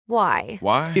Why?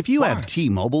 Why? If you have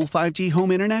T-Mobile 5G home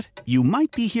internet, you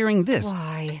might be hearing this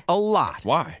Why? a lot.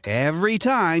 Why? Every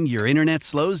time your internet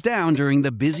slows down during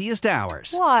the busiest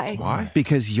hours. Why? Why?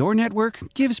 Because your network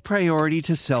gives priority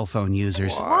to cell phone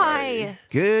users. Why?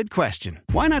 Good question.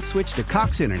 Why not switch to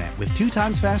Cox Internet with 2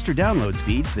 times faster download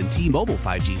speeds than T-Mobile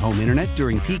 5G home internet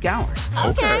during peak hours?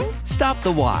 Okay. Stop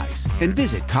the whys and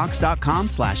visit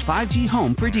cox.com/5G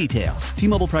home for details.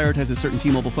 T-Mobile prioritizes certain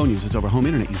T-Mobile phone users over home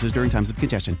internet users during times of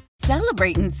congestion.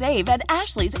 Celebrate and save at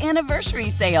Ashley's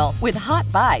Anniversary Sale. With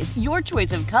Hot Buys, your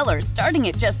choice of colors starting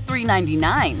at just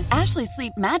 $3.99. Ashley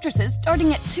Sleep mattresses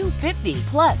starting at $2.50.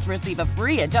 Plus, receive a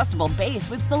free adjustable base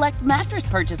with select mattress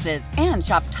purchases. And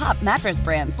shop top mattress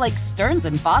brands like Stearns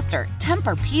 & Foster,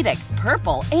 Tempur-Pedic,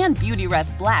 Purple, and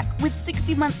Beautyrest Black with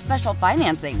 60-month special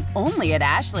financing. Only at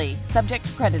Ashley. Subject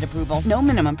to credit approval. No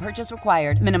minimum purchase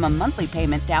required. Minimum monthly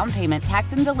payment, down payment,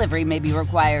 tax, and delivery may be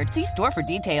required. See store for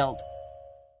details.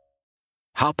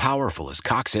 How powerful is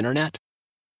Cox Internet?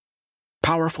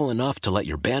 Powerful enough to let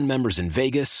your band members in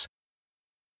Vegas,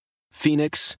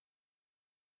 Phoenix,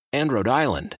 and Rhode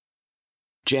Island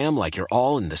jam like you're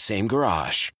all in the same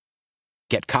garage.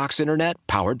 Get Cox Internet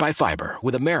powered by fiber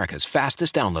with America's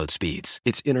fastest download speeds.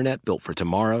 It's internet built for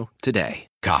tomorrow, today.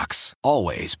 Cox,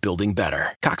 always building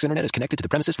better. Cox Internet is connected to the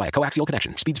premises via coaxial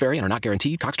connection. Speeds vary and are not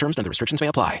guaranteed. Cox terms and other restrictions may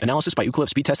apply. Analysis by Ookla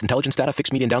Speed Test Intelligence Data.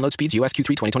 Fixed median download speeds. US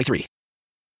Q3 2023.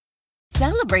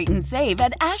 Celebrate and save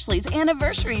at Ashley's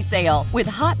Anniversary Sale. With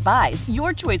Hot Buys,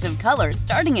 your choice of colors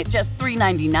starting at just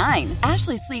 $3.99.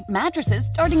 Ashley Sleep mattresses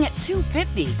starting at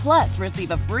 $2.50. Plus,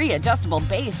 receive a free adjustable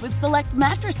base with select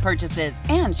mattress purchases.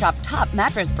 And shop top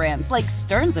mattress brands like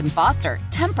Stearns & Foster,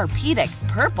 Tempur-Pedic,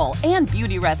 Purple, and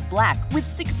Beautyrest Black with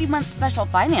 60-month special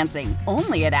financing.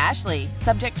 Only at Ashley.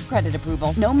 Subject to credit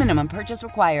approval. No minimum purchase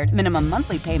required. Minimum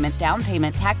monthly payment, down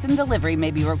payment, tax, and delivery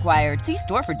may be required. See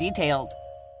store for details.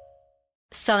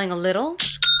 Selling a little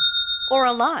or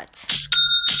a lot?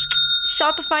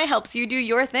 Shopify helps you do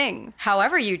your thing,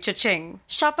 however you cha-ching.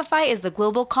 Shopify is the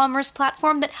global commerce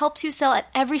platform that helps you sell at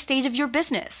every stage of your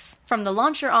business. From the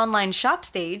launch your online shop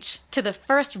stage, to the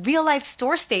first real-life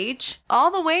store stage, all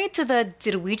the way to the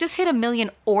did we just hit 1 million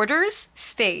orders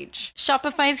stage.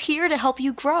 Shopify's here to help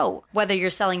you grow. Whether you're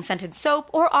selling scented soap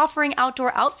or offering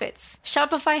outdoor outfits,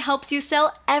 Shopify helps you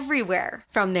sell everywhere.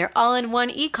 From their all-in-one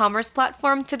e-commerce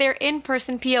platform to their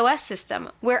in-person POS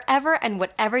system, wherever and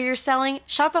whatever you're selling,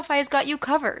 Shopify's got you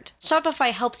covered.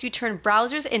 Shopify helps you turn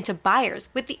browsers into buyers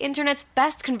with the internet's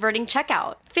best converting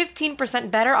checkout.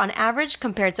 15% better on average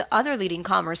compared to other leading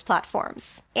commerce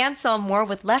platforms. And sell more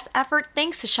with less effort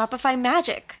thanks to Shopify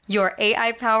Magic, your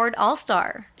AI-powered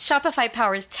all-star. Shopify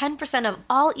powers 10% of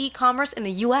all e-commerce in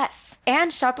the US.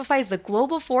 And Shopify is the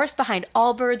global force behind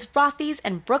Allbirds, Rothy's,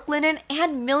 and Brooklinen,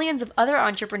 and millions of other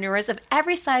entrepreneurs of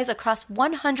every size across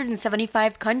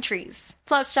 175 countries.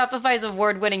 Plus, Shopify's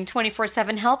award-winning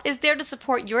 24/7 help is there to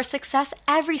support your success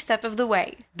every step of the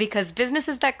way. Because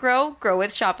businesses that grow, grow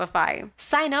with Shopify.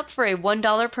 Sign up for a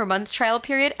 $1 per month trial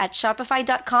period at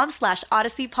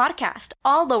shopify.com/Odyssey Podcast,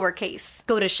 all lowercase.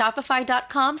 Go to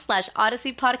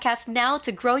shopify.com/Odyssey Podcast now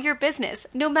to grow your business,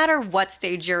 no matter what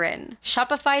stage you're in.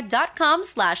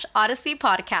 Shopify.com/Odyssey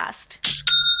Podcast.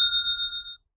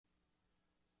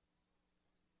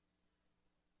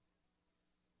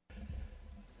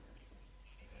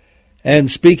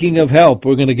 And speaking of help,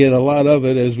 we're going to get a lot of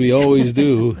it, as we always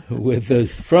do,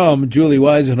 from Julie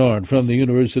Weisenhorn from the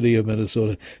University of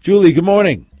Minnesota. Julie, good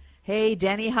morning. Hey,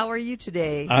 Danny, how are you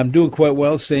today? I'm doing quite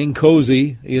well, staying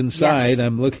cozy inside. Yes.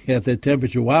 I'm looking at the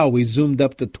temperature. Wow, we zoomed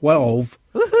up to 12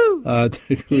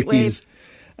 degrees.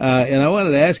 And I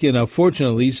wanted to ask you, now,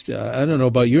 fortunately, I don't know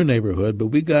about your neighborhood, but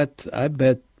we got, I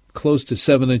bet, close to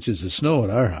 7 inches of snow at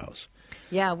our house.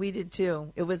 Yeah, we did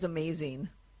too. It was amazing.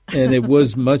 And it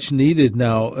was much needed.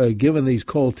 Now, given these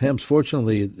cold temps,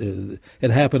 fortunately,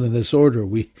 it happened in this order.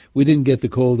 We didn't get the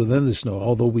cold and then the snow,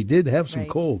 although we did have some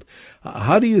cold.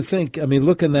 How do you think, I mean,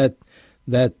 looking at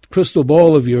that crystal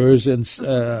ball of yours, and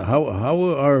how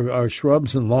are our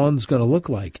shrubs and lawns going to look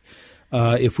like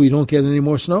if we don't get any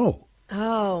more snow?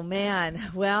 Oh,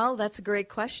 man. Well, that's a great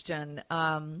question.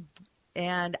 And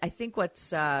I think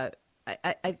what's the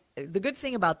good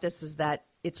thing about this is that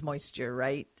it's moisture,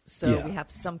 right? So we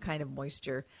have some kind of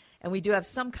moisture, and we do have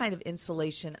some kind of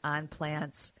insulation on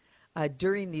plants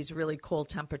during these really cold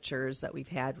temperatures that we've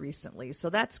had recently.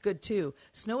 So that's good, too.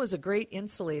 Snow is a great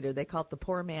insulator. They call it the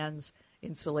poor man's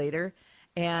insulator,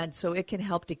 and so it can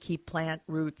help to keep plant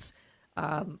roots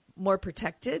more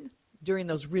protected during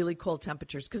those really cold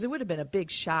temperatures, because it would have been a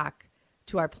big shock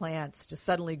to our plants to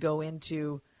suddenly go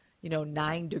into,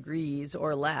 9 degrees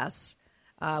or less.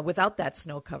 without that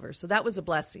snow cover. So that was a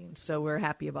blessing. So we're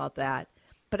happy about that.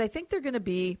 But I think they're going to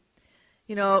be,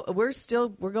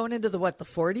 we're going into the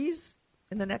 40s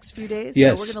in the next few days.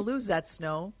 Yes. So we're going to lose that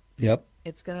snow. Yep.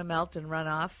 It's going to melt and run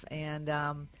off and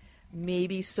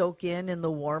maybe soak in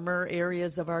the warmer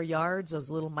areas of our yards, those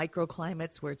little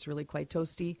microclimates where it's really quite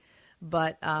toasty.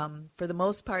 But for the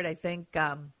most part, I think,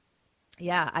 I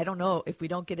don't know. If we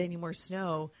don't get any more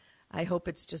snow, I hope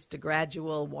it's just a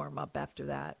gradual warm up after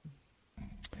that.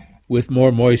 With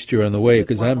more moisture on the way,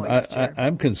 because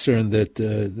I'm concerned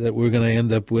that we're going to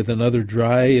end up with another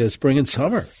dry spring and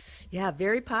summer. Yeah,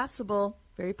 very possible.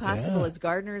 Very possible. Yeah. As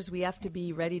gardeners, we have to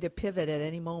be ready to pivot at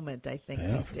any moment, I think,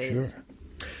 these days. Sure.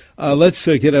 Let's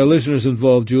get our listeners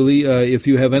involved, Julie. If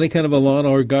you have any kind of a lawn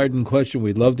or garden question,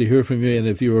 we'd love to hear from you. And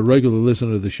if you're a regular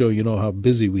listener to the show, you know how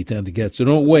busy we tend to get. So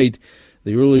don't wait.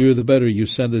 The earlier the better you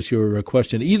send us your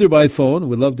question, either by phone.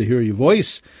 We'd love to hear your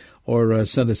voice. Or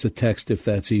send us a text if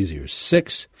that's easier.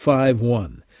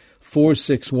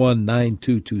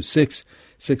 651-461-9226.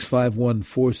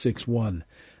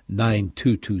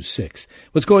 651-461-9226.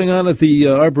 What's going on at the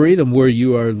Arboretum where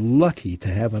you are lucky to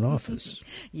have an office?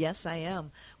 Yes, I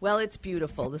am. Well, it's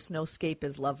beautiful. The snowscape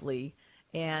is lovely.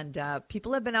 And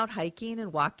people have been out hiking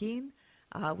and walking.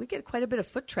 We get quite a bit of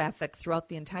foot traffic throughout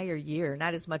the entire year.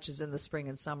 Not as much as in the spring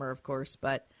and summer, of course,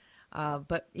 but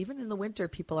even in the winter,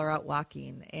 people are out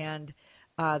walking, and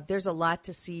there's a lot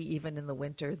to see even in the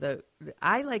winter.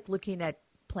 I like looking at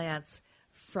plants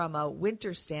from a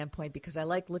winter standpoint because I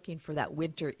like looking for that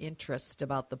winter interest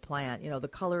about the plant, the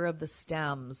color of the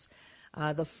stems,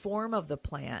 the form of the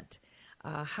plant,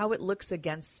 how it looks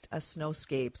against a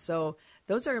snowscape. So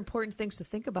those are important things to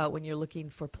think about when you're looking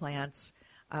for plants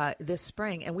this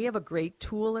spring. And we have a great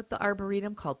tool at the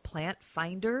Arboretum called Plant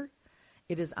Finder.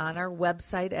 It is on our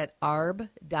website at arb.umn.edu.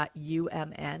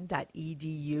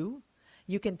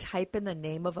 You can type in the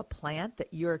name of a plant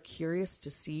that you're curious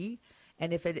to see,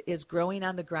 and if it is growing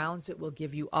on the grounds, it will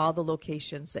give you all the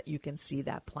locations that you can see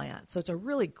that plant. So it's a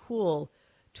really cool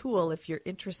tool if you're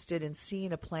interested in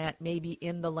seeing a plant maybe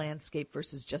in the landscape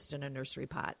versus just in a nursery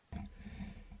pot.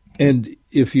 And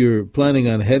if you're planning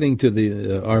on heading to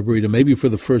the Arboretum, maybe for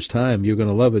the first time, you're going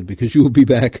to love it because you will be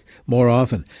back more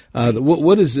often. Right.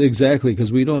 What is exactly,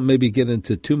 because we don't maybe get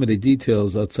into too many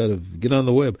details outside of get on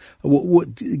the web.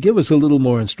 Give us a little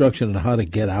more instruction on how to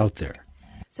get out there.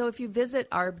 So if you visit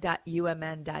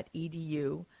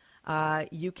arb.umn.edu,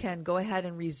 you can go ahead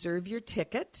and reserve your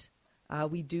ticket.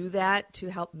 We do that to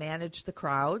help manage the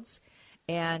crowds.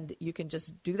 And you can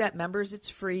just do that. Members, it's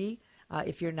free.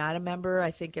 If you're not a member,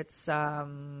 I think it's, how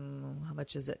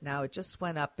much is it now? It just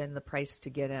went up in the price to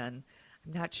get in.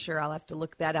 I'm not sure. I'll have to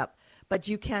look that up. But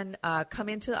you can come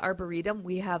into the Arboretum.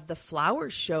 We have the flower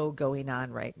show going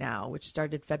on right now, which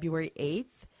started February 8th,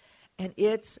 and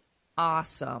it's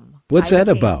awesome. What's that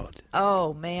about?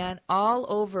 Oh, man, all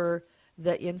over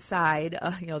the inside,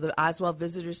 the Oswald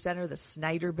Visitor Center, the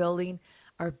Snyder Building,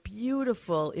 are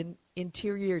beautiful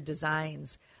interior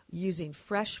designs using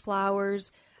fresh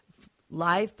flowers,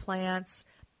 live plants.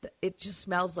 It just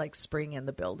smells like spring in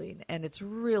the building, and it's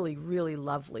really, really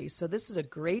lovely. So this is a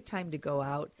great time to go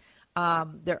out.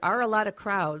 There are a lot of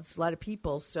crowds, a lot of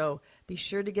people, so be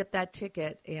sure to get that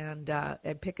ticket and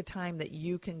pick a time that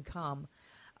you can come.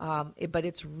 But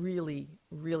it's really,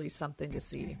 really something to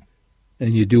see.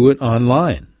 And you do it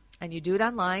online. And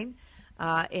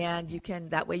you can,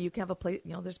 that way you can have a place,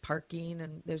 there's parking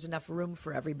and there's enough room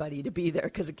for everybody to be there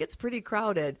because it gets pretty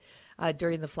crowded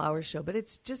during the flower show. But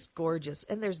it's just gorgeous.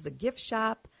 And there's the gift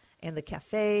shop and the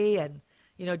cafe and,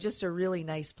 just a really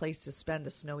nice place to spend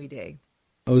a snowy day.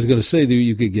 I was going to say that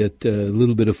you could get a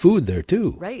little bit of food there,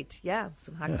 too. Right, yeah.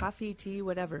 Some hot coffee, tea,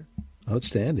 whatever.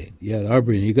 Outstanding. Yeah, the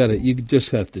Arboretum, you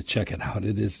just have to check it out.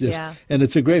 It is just, and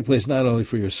it's a great place not only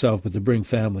for yourself, but to bring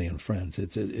family and friends.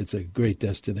 It's a great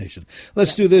destination.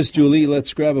 Let's do this, Julie.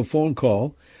 Let's grab a phone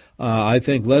call. I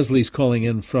think Leslie's calling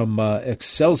in from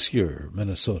Excelsior,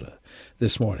 Minnesota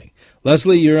this morning.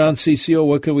 Leslie, you're on CCO.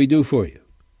 What can we do for you?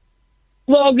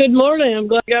 Well, good morning. I'm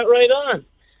glad I got right on.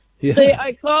 Yeah. Say,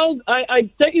 I called,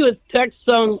 I sent you a text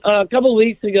a couple of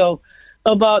weeks ago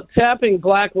about tapping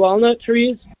black walnut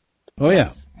trees. Oh,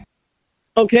 yeah.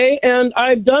 Okay, and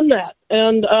I've done that.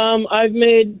 And I've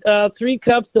made 3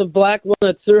 cups of black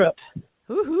walnut syrup.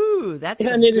 Woohoo, that's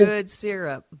some good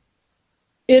syrup.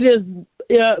 It is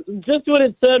just what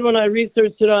it said when I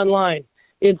researched it online.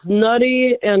 It's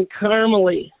nutty and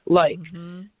caramely-like.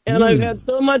 Mm-hmm. And I've had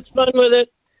so much fun with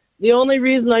it. The only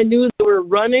reason I knew they were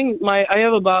running, I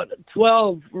have about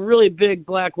 12 really big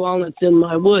black walnuts in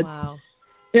my woods. Wow.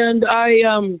 And I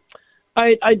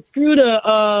screwed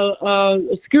a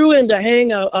screw in to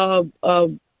hang a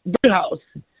birdhouse,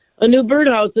 a new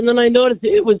birdhouse, and then I noticed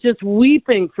it was just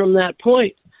weeping from that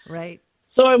point. Right.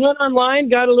 So I went online,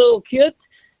 got a little kit,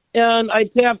 and I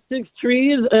tapped 6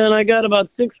 trees, and I got about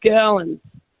 6 gallons.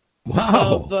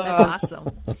 Wow. That's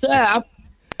awesome. Sap.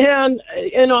 And,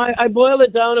 I boiled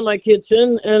it down in my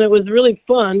kitchen, and it was really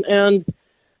fun. And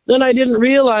then I didn't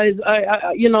realize,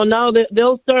 now that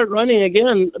they'll start running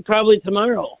again probably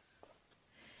tomorrow.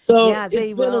 So yeah,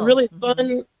 they it's will. been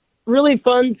really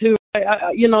fun to,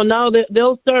 now that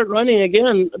they'll start running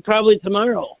again probably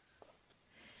tomorrow.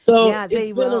 So yeah, they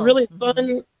it's will. been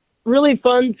really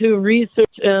fun to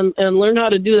research and learn how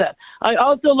to do that. I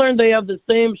also learned they have the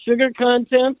same sugar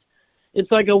content. It's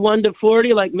like a 1 to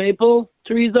 40, like maple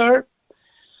trees are.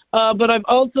 But I've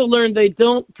also learned they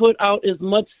don't put out as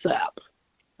much sap.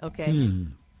 Okay.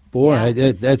 Boy,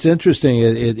 Yeah. that's interesting.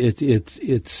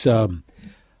 It's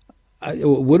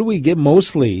what do we get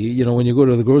mostly? When you go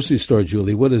to the grocery store,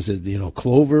 Julie, what is it?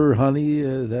 Clover, honey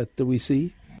that we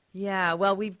see. Yeah.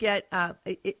 Well, we get.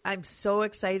 I'm so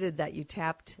excited that you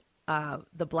tapped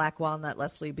the black walnut,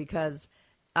 Leslie, because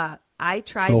I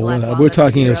tried black walnut. We're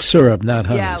talking syrup. of syrup, not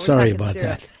honey. Yeah, Sorry talking about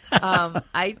syrup.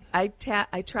 that.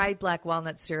 I tried black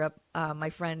walnut syrup.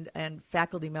 My friend and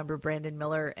faculty member Brandon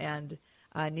Miller and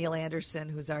Neil Anderson,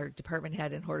 who's our department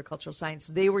head in horticultural science,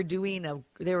 they were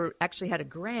actually had a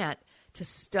grant to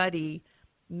study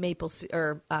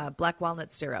black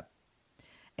walnut syrup,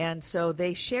 and so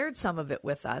they shared some of it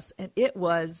with us, and it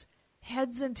was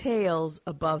heads and tails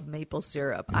above maple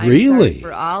syrup. Really? I'm sorry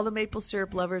for all the maple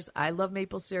syrup lovers. I love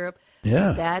maple syrup.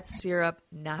 Yeah. That syrup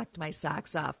knocked my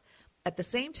socks off. At the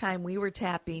same time, we were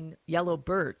tapping yellow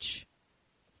birch.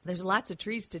 There's lots of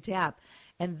trees to tap,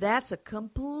 and that's a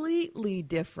completely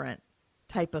different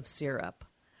type of syrup.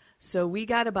 So we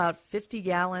got about 50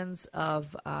 gallons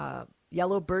of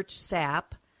yellow birch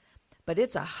sap, but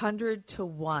it's 100 to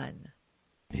 1.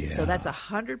 Yeah. So that's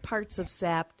 100 parts of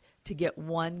sap to get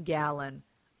 1 gallon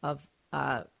of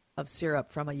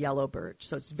syrup from a yellow birch.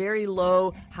 So it's very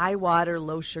low, high water,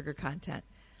 low sugar content.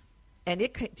 And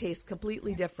it tastes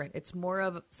completely different. It's more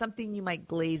of something you might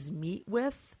glaze meat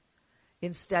with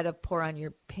instead of pour on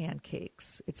your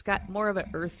pancakes. It's got more of an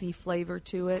earthy flavor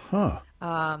to it. Huh.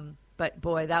 But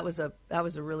boy, that was a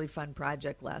really fun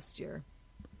project last year.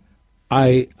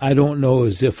 I don't know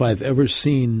as if I've ever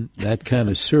seen that kind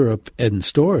of syrup in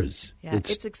stores. Yeah,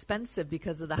 it's expensive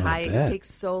because of the high. bet. It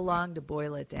takes so long to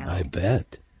boil it down. I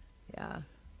bet. Yeah.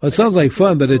 Well, it sounds like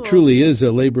fun, but it cool. truly is a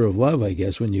labor of love, I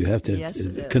guess, when you have to Yes,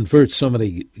 it is. convert so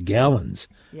many gallons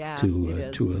Yeah, to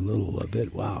it a is. little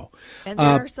bit. Wow. And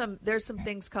there's some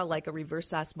things called like a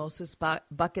reverse osmosis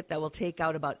bucket that will take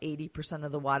out about 80%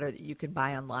 of the water that you can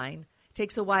buy online. It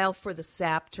takes a while for the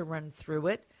sap to run through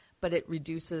it, but it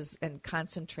reduces and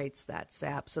concentrates that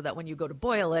sap so that when you go to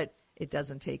boil it, it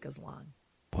doesn't take as long.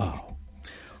 Wow.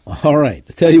 All right.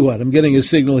 I tell you what, I'm getting a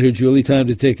signal here, Julie. Time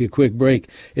to take a quick break.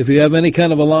 If you have any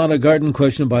kind of a lawn or garden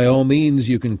question, by all means,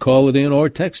 you can call it in or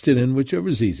text it in,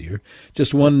 whichever's easier.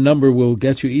 Just one number will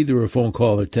get you either a phone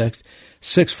call or text,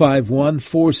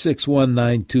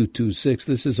 651-461-9226.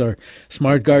 This is our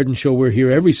Smart Garden Show. We're here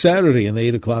every Saturday in the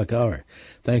 8 o'clock hour.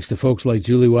 Thanks to folks like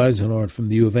Julie Weisenhorn from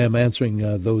the U of M answering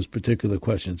those particular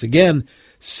questions. Again,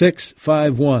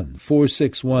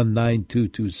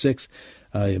 651-461-9226.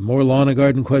 More lawn and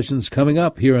garden questions coming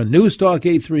up here on News Talk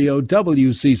 830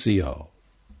 WCCO.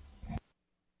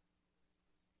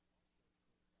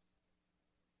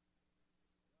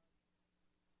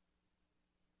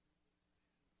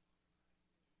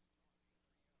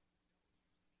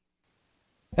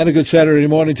 And a good Saturday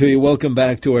morning to you. Welcome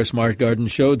back to our Smart Garden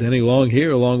Show. Denny Long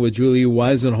here, along with Julie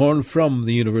Weisenhorn from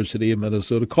the University of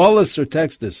Minnesota. Call us or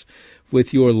text us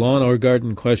with your lawn or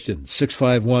garden questions,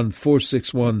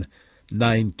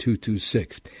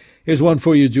 651-461-9226. Here's one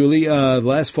for you, Julie.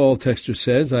 Last fall, texter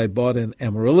says, I bought an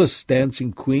amaryllis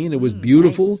dancing queen. It was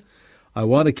beautiful. Nice. I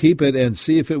want to keep it and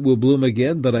see if it will bloom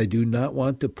again, but I do not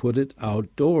want to put it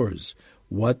outdoors.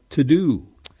 What to do?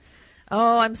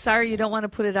 Oh, I'm sorry you don't want to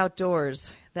put it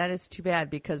outdoors. That is too bad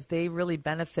because they really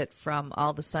benefit from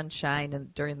all the sunshine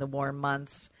and during the warm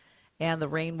months and the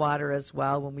rainwater as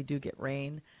well when we do get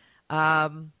rain.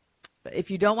 If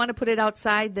you don't want to put it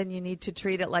outside, then you need to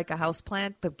treat it like a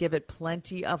houseplant, but give it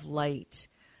plenty of light.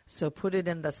 So put it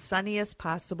in the sunniest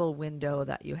possible window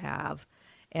that you have.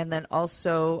 And then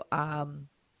also,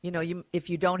 if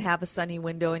you don't have a sunny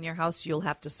window in your house, you'll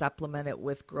have to supplement it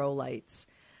with grow lights.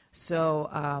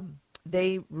 So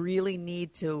they really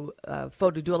need to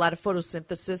do a lot of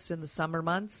photosynthesis in the summer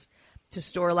months to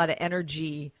store a lot of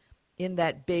energy in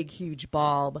that big, huge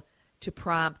bulb to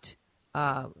prompt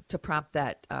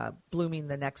that blooming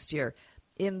the next year.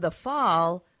 In the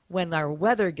fall, when our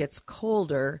weather gets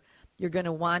colder, you're going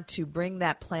to want to bring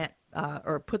that plant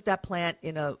or put that plant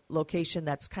in a location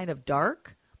that's kind of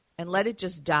dark and let it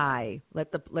just die.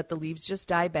 Let the leaves just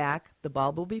die back. The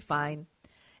bulb will be fine,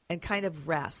 and kind of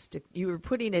rest. You were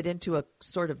putting it into a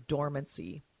sort of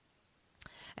dormancy.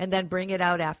 And then bring it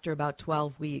out after about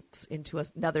 12 weeks into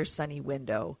another sunny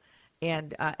window.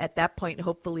 And at that point,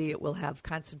 hopefully it will have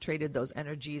concentrated those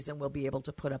energies and we'll be able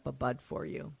to put up a bud for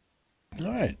you.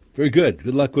 All right. Very good.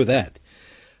 Good luck with that.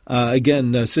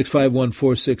 Again,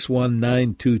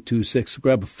 651-461-9226.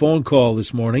 Grab a phone call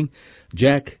this morning.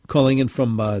 Jack calling in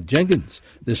from Jenkins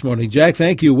this morning. Jack,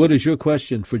 thank you. What is your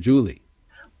question for Julie?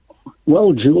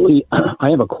 Well, Julie,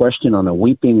 I have a question on a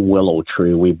weeping willow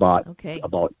tree we bought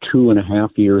about 2.5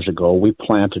 years ago. We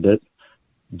planted it,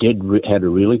 had a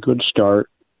really good start.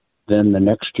 Then the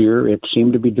next year it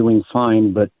seemed to be doing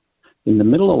fine, but in the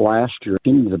middle of last year,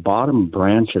 the bottom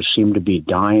branches seemed to be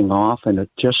dying off, and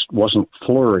it just wasn't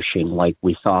flourishing like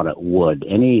we thought it would.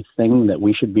 Anything that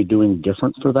we should be doing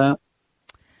different for that?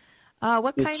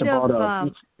 What kind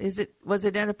of is it? Was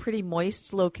it in a pretty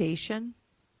moist location?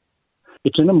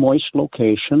 It's in a moist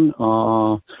location.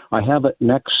 I have it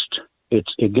next. It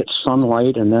gets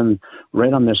sunlight, and then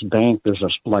right on this bank, there's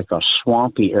like a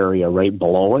swampy area right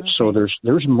below it. Okay. So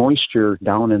there's moisture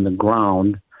down in the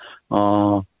ground.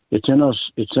 It's on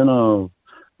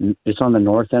the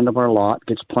north end of our lot.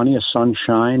 Gets plenty of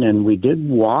sunshine, and we did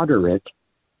water it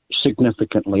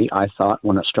significantly, I thought,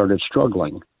 when it started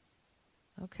struggling.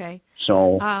 Okay.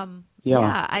 So I'm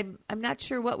not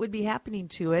sure what would be happening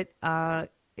to it.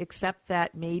 Except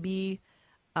that maybe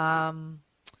I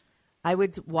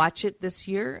would watch it this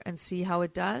year and see how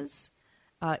it does.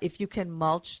 If you can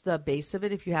mulch the base of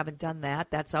it, if you haven't done that,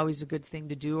 that's always a good thing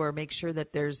to do. Or make sure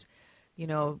that there's,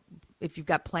 if you've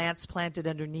got plants planted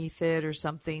underneath it or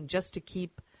something, just to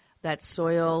keep that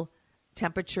soil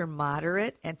temperature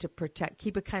moderate and to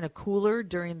keep it kind of cooler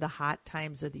during the hot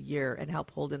times of the year and help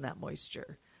hold in that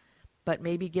moisture. But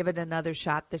maybe give it another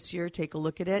shot this year, take a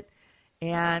look at it.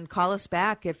 And call us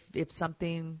back if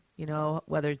something,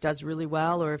 whether it does really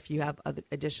well or if you have other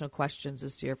additional questions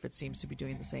this year, if it seems to be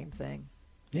doing the same thing.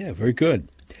 Yeah, very good.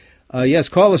 Yes,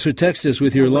 call us or text us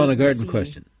with your lawn and garden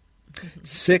question.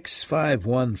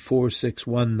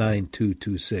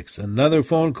 651-461-9226. Another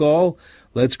phone call.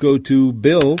 Let's go to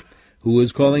Bill, who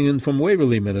is calling in from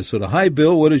Waverly, Minnesota. Hi,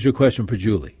 Bill. What is your question for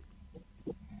Julie?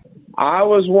 I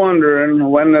was wondering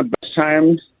when the best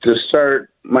time to start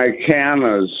my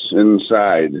cannas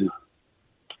inside.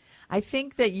 I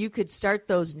think that you could start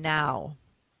those now.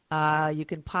 You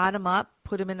can pot them up,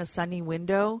 put them in a sunny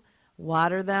window,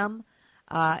 water them,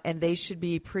 and they should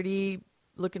be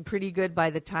looking pretty good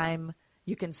by the time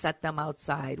you can set them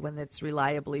outside when it's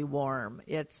reliably warm.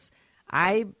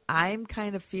 I'm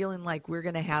kind of feeling like we're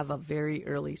going to have a very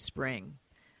early spring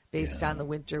based on the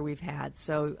winter we've had.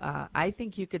 So I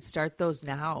think you could start those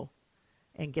now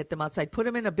and get them outside. Put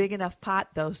them in a big enough pot,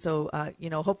 though, so,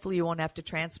 hopefully you won't have to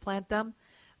transplant them,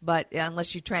 but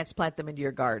unless you transplant them into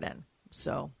your garden.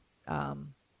 So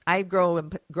I grow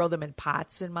them in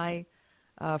pots in my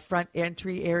front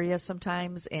entry area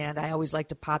sometimes, and I always like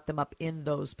to pot them up in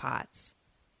those pots.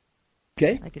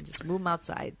 Okay. I can just move them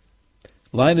outside.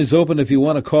 Line is open if you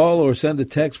want to call or send a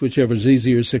text, whichever is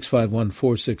easier,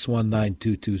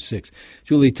 651-461-9226.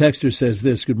 Julie Texter says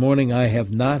this: Good morning. I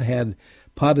have not had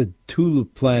potted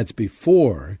tulip plants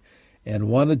before and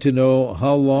wanted to know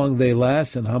how long they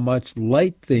last and how much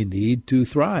light they need to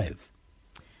thrive.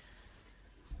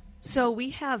 So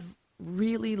we have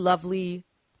really lovely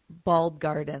bulb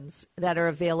gardens that are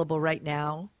available right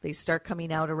now. They start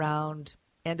coming out around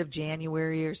end of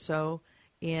January or so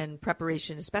in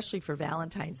preparation, especially for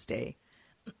Valentine's Day.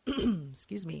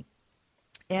 Excuse me.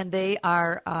 And they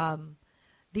are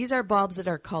these are bulbs that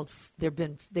are called they've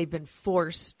been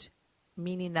forced,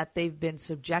 meaning that they've been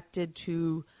subjected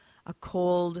to a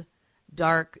cold,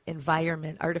 dark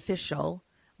environment, artificial,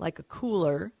 like a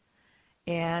cooler,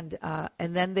 and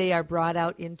then they are brought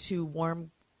out into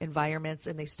warm environments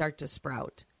and they start to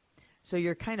sprout. So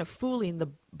you're kind of fooling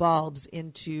the bulbs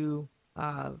into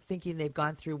thinking they've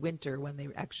gone through winter when they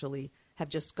actually have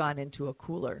just gone into a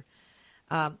cooler.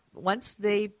 Once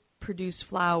they produce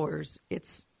flowers,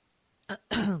 it's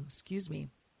excuse me.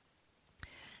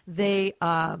 They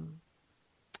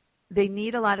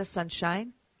need a lot of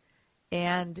sunshine,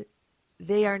 and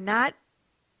they are not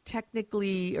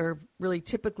technically or really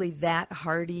typically that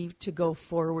hardy to go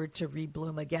forward to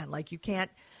rebloom again. Like you can't.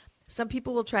 Some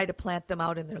people will try to plant them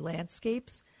out in their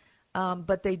landscapes,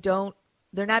 but they're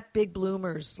not big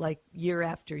bloomers like year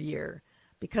after year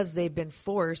because they've been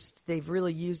forced. They've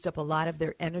really used up a lot of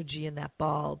their energy in that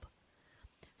bulb.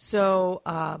 So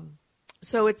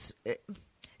it's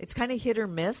kind of hit or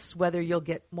miss whether you'll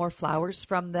get more flowers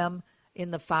from them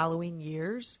in the following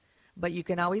years, but you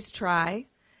can always try,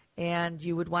 and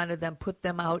you would want to then put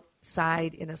them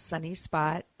outside in a sunny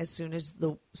spot as soon as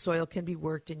the soil can be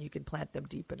worked and you can plant them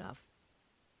deep enough.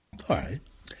 All right.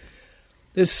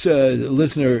 This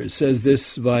listener says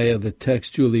this via the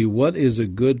text, Julie, what is a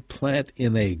good plant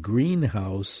in a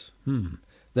greenhouse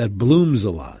that blooms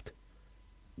a lot?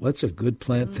 What's a good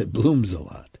plant that blooms a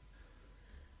lot?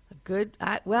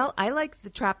 I like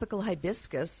the tropical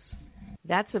hibiscus.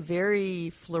 That's a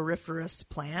very floriferous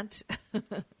plant.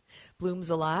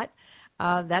 Blooms a lot.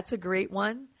 That's a great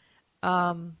one.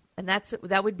 And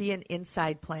that would be an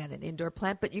inside plant, an indoor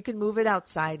plant, but you can move it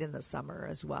outside in the summer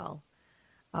as well.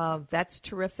 That's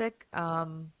terrific.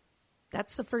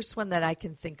 That's the first one that I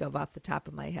can think of off the top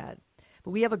of my head. But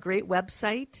we have a great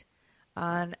website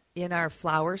in our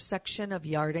flower section of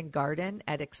Yard and Garden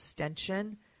at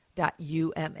ext.umn.edu.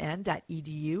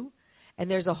 And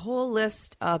there's a whole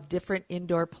list of different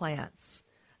indoor plants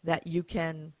that you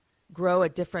can grow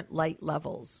at different light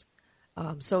levels.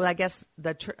 So I guess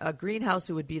a greenhouse,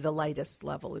 it would be the lightest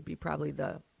level. It would be probably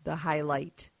the high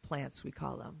light plants, we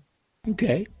call them.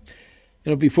 Okay.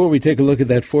 Before we take a look at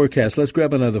that forecast, let's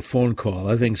grab another phone call.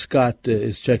 I think Scott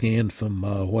is checking in from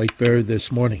White Bear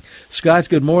this morning. Scott,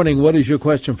 good morning. What is your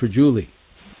question for Julie?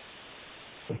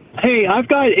 Hey, I've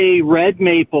got a red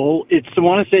maple. It's, I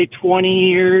want to say 20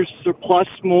 years or plus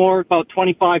more, about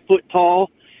 25 foot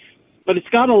tall. But it's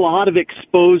got a lot of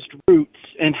exposed roots,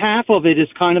 and half of it is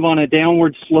kind of on a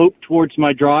downward slope towards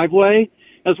my driveway.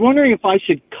 I was wondering if I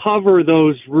should cover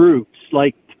those roots,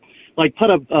 like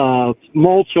put a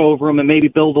mulch over them and maybe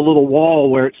build a little wall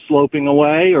where it's sloping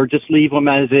away, or just leave them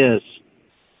as is.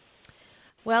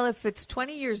 Well, if it's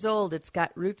 20 years old, it's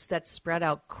got roots that spread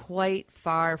out quite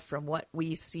far from what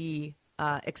we see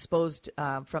exposed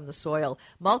from the soil.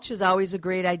 Mulch is always a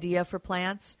great idea for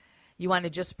plants. You want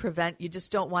to just you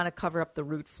just don't want to cover up the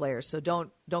root flare. So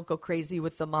don't go crazy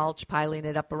with the mulch, piling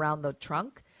it up around the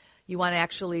trunk. You want to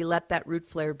actually let that root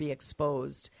flare be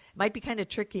exposed. It might be kind of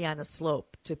tricky on a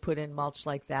slope to put in mulch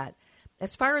like that.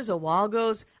 As far as a wall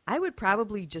goes, I would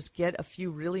probably just get a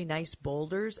few really nice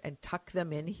boulders and tuck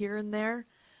them in here and there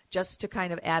just to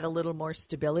kind of add a little more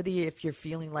stability if you're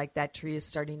feeling like that tree is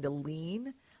starting to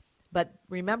lean. But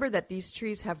remember that these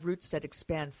trees have roots that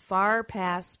expand far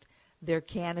past their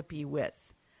canopy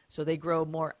width. So they grow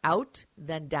more out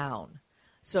than down.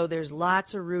 So there's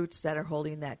lots of roots that are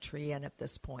holding that tree in at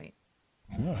this point.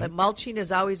 Right. But mulching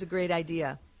is always a great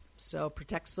idea. So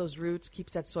protects those roots,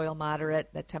 keeps that soil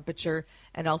moderate, that temperature,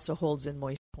 and also holds in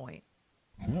moist point.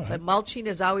 Right. But mulching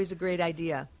is always a great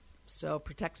idea. So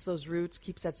protects those roots,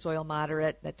 keeps that soil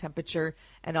moderate, that temperature,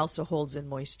 and also holds in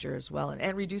moisture as well,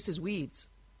 and reduces weeds.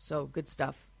 So good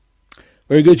stuff.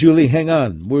 Very good, Julie. Hang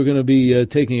on. We're going to be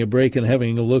taking a break and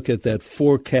having a look at that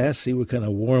forecast, see what kind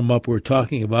of warm-up we're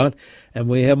talking about. And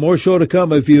we have more show to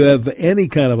come. If you have any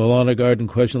kind of a lawn or garden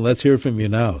question, let's hear from you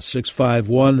now.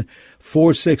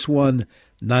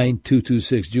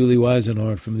 651-461-9226. Julie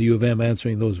Weisenhorn from the U of M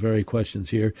answering those very questions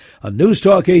here on News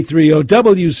Talk 830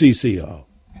 WCCO.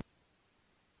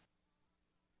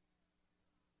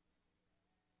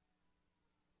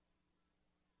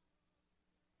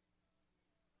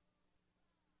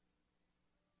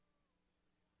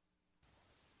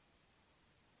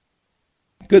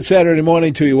 Good Saturday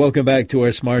morning to you. Welcome back to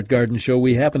our Smart Garden Show.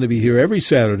 We happen to be here every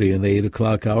Saturday in the 8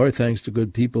 o'clock hour, thanks to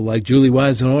good people like Julie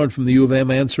Weisenhorn from the U of M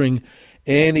answering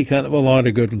any kind of a lawn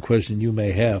or garden question you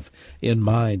may have in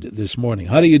mind this morning.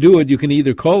 How do you do it? You can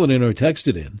either call it in or text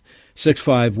it in,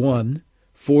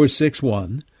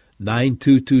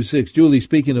 651-461-9226. Julie,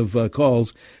 speaking of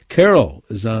calls, Carol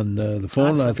is on the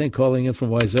phone, awesome. I think calling in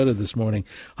from Wayzata this morning.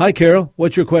 Hi, Carol.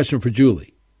 What's your question for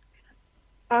Julie?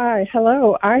 Hi,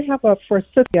 hello. I have a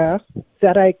forsythia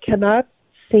that I cannot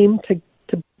seem to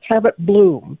have it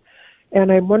bloom,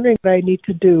 and I'm wondering what I need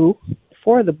to do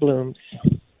for the blooms.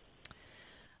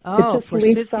 Oh,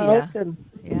 forsythia.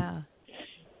 Yeah,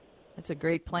 that's a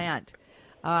great plant.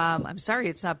 I'm sorry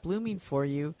it's not blooming for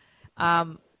you.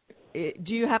 Do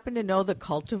you happen to know the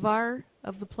cultivar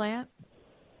of the plant?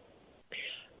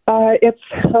 It's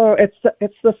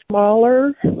the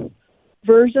smaller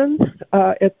version.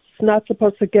 It's not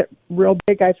supposed to get real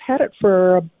big. I've had it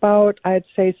for about, I'd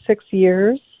say, 6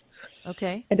 years.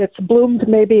 Okay. And it's bloomed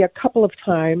maybe a couple of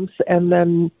times, and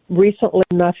then recently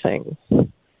nothing.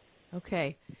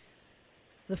 Okay.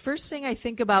 The first thing I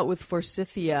think about with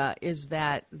forsythia is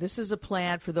that this is a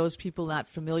plant, for those people not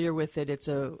familiar with it, it's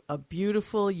a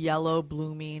beautiful yellow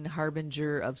blooming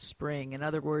harbinger of spring. In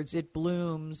other words, it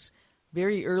blooms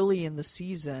very early in the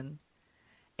season.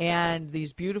 And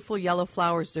these beautiful yellow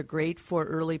flowers, they're great for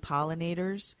early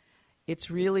pollinators.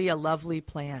 It's really a lovely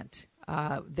plant.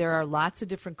 There are lots of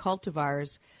different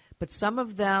cultivars, but some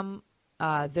of them,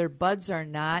 their buds are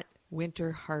not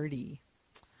winter hardy.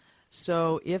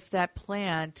 So if that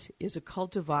plant is a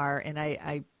cultivar, and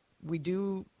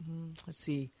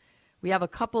we have a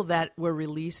couple that were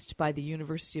released by the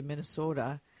University of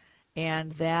Minnesota,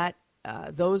 and that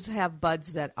those have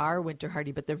buds that are winter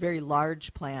hardy, but they're very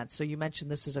large plants. So you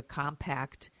mentioned this is a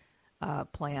compact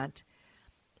plant.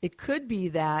 It could be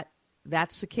that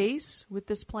that's the case with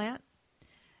this plant,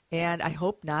 and I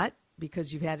hope not,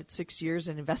 because you've had it 6 years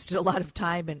and invested a lot of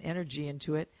time and energy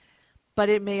into it. But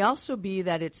it may also be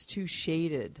that it's too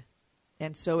shaded,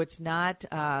 and so it's not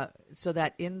so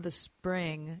that in the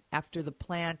spring, after the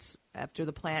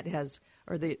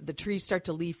trees start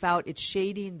to leaf out, it's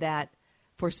shading that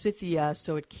forsythia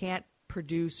so it can't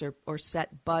produce or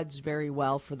set buds very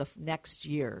well for the next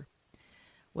year.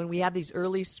 When we have these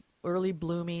early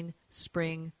blooming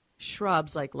spring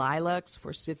shrubs like lilacs,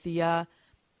 forsythia,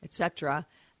 etc.,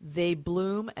 they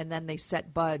bloom and then they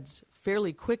set buds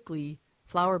fairly quickly,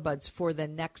 flower buds for the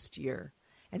next year.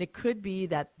 And it could be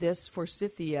that this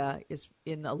forsythia is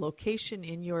in a location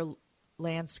in your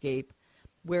landscape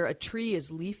where a tree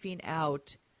is leafing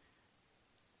out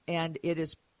and it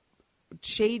is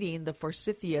shading the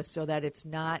forsythia so that it's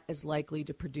not as likely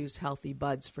to produce healthy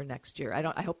buds for next year.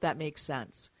 I hope that makes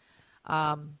sense.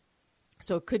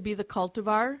 So it could be the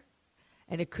cultivar,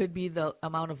 and it could be the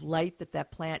amount of light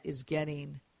that plant is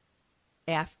getting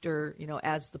after,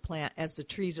 as the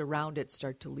trees around it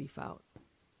start to leaf out.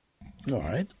 All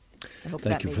right. I hope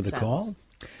Thank that you for made the sense.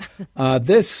 call.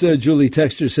 This Julie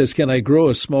Texter says, can I grow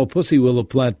a small pussy willow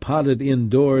plant potted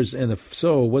indoors? And if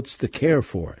so, what's the care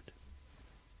for it?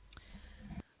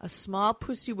 A small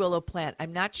pussy willow plant.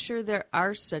 I'm not sure there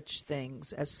are such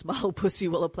things as small pussy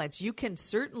willow plants. You can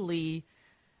certainly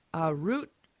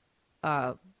root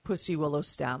pussy willow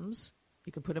stems.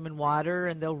 You can put them in water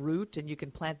and they'll root, and you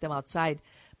can plant them outside.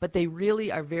 But they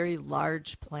really are very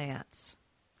large plants.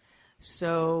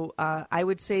 So I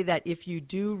would say that if you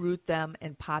do root them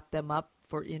and pot them up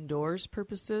for indoors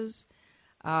purposes,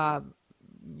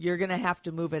 you're going to have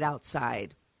to move it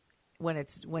outside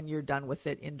when you're done with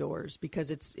it indoors,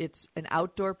 because it's an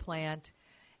outdoor plant.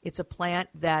 It's a plant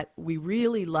that we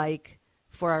really like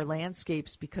for our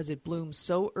landscapes because it blooms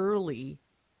so early.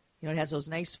 It has those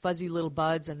nice fuzzy little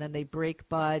buds, and then they break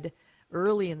bud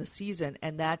early in the season,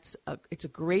 and it's a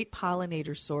great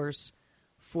pollinator source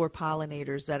for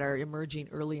pollinators that are emerging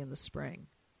early in the spring.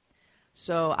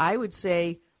 So I would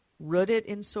say root it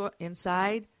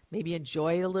inside, maybe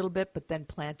enjoy it a little bit, but then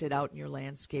plant it out in your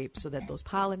landscape so that those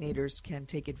pollinators can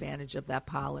take advantage of that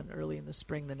pollen early in the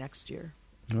spring the next year.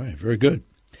 All right, very good.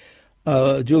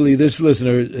 Julie, this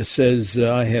listener says,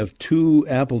 I have 2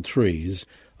 apple trees,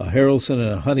 a Harrelson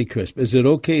and a Honeycrisp. Is it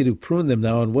okay to prune them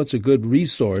now, and what's a good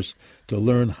resource to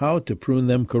learn how to prune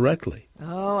them correctly?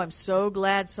 Oh, I'm so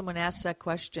glad someone asked that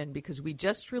question, because we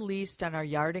just released on our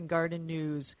Yard and Garden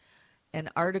News an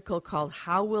article called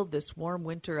How Will This Warm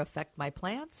Winter Affect My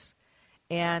Plants?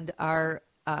 And our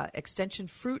extension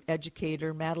fruit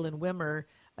educator, Madeline Wimmer,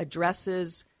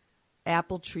 addresses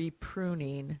apple tree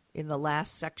pruning in the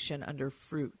last section under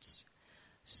fruits.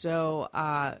 So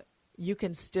you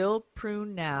can still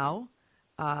prune now.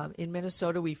 In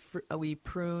Minnesota, we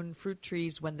prune fruit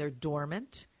trees when they're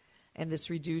dormant, and this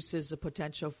reduces the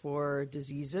potential for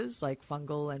diseases like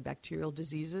fungal and bacterial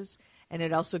diseases. And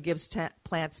it also gives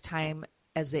plants time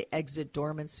as they exit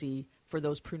dormancy for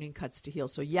those pruning cuts to heal.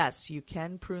 So yes, you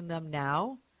can prune them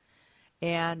now,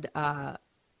 and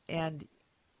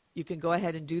you can go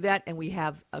ahead and do that. And we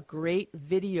have a great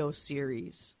video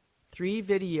series, 3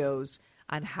 videos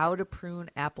on how to prune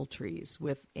apple trees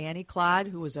with Annie Clodd,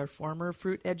 who was our former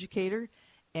fruit educator,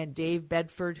 and Dave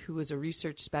Bedford, who is a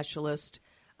research scientist,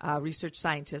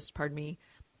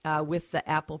 with the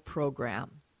Apple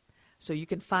program. So you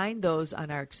can find those on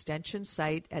our extension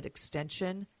site at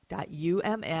ext.umn.edu,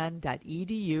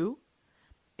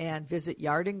 and visit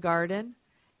Yard and Garden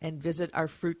and visit our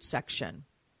fruit section.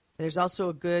 There's also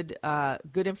a good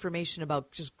information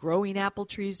about just growing apple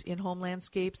trees in home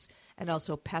landscapes and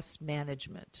also pest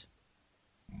management.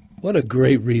 What a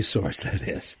great resource that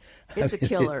is. It's a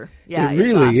killer. Yeah, it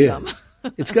really it's awesome. is.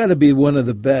 It's got to be one of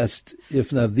the best,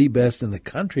 if not the best in the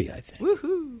country, I think.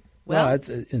 Woohoo! Well,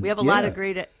 we have a lot of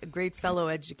yeah. great fellow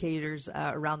educators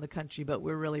around the country, but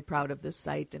we're really proud of this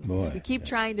site, and Boy, we keep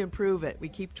trying to improve it. We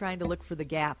keep trying to look for the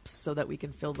gaps so that we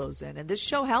can fill those in. And this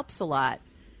show helps a lot.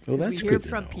 Well, that's we hear good to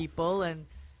from know. people, and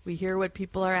we hear what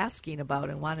people are asking about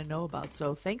and want to know about.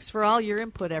 So thanks for all your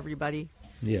input, everybody.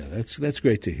 Yeah, that's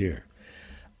great to hear.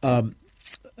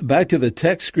 Back to the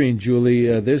text screen,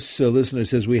 Julie. This listener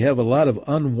says, we have a lot of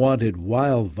unwanted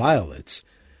wild violets.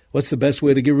 What's the best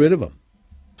way to get rid of them?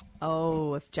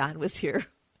 Oh, if John was here.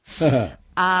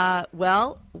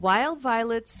 Well, wild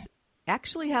violets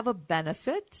actually have a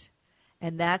benefit,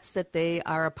 and that's that they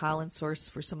are a pollen source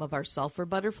for some of our sulfur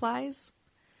butterflies.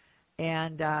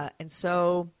 And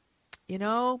so,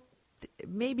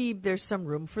 maybe there's some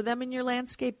room for them in your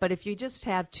landscape, but if you just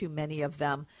have too many of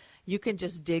them, you can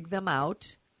just dig them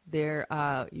out.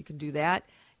 You can do that.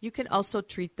 You can also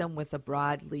treat them with a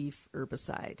broadleaf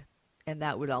herbicide, and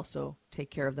that would also take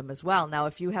care of them as well. Now,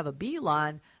 if you have a bee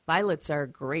lawn, violets are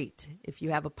great. If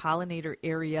you have a pollinator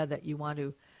area that you want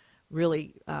to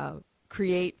really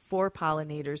create for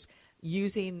pollinators,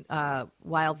 using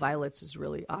wild violets is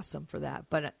really awesome for that.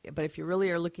 But if you really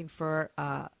are looking for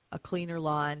a cleaner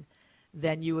lawn,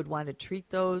 then you would want to treat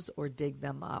those or dig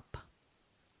them up.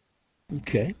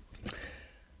 Okay.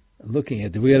 Looking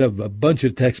at it, we have a bunch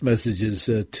of text messages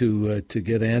to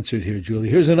get answered here, Julie.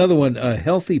 Here's another one. A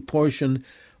healthy portion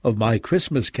of my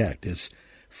Christmas cactus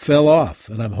fell off,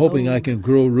 and I'm hoping I can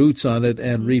grow roots on it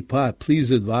and repot.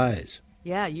 Please advise.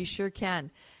 Yeah, you sure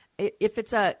can. If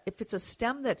it's a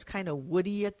stem that's kind of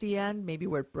woody at the end, maybe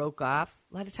where it broke off,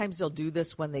 a lot of times they'll do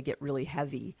this when they get really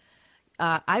heavy.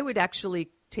 I would actually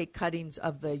take cuttings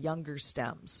of the younger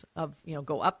stems,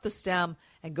 go up the stem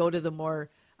and go to the more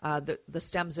the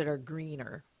stems that are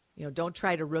greener. Don't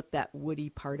try to root that woody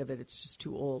part of it. It's just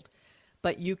too old.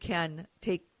 But you can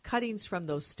take cuttings from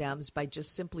those stems by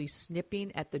just simply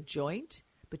snipping at the joint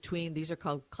between, these are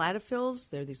called cladophylls.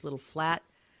 They're these little flat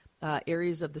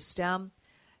areas of the stem.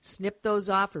 Snip those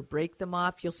off or break them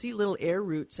off. You'll see little air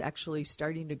roots actually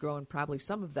starting to grow in probably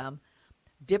some of them.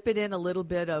 Dip it in a little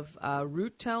bit of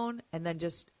root tone and then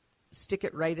just stick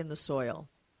it right in the soil.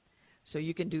 So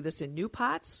you can do this in new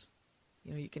pots.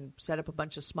 You can set up a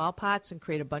bunch of small pots and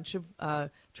create a bunch of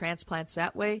transplants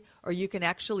that way. Or you can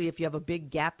actually, if you have a big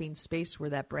gapping space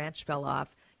where that branch fell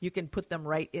off, you can put them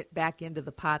back into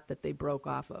the pot that they broke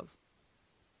off of.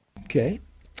 Okay.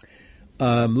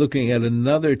 I'm looking at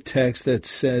another text that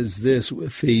says this: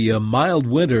 with the mild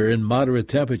winter and moderate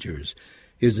temperatures,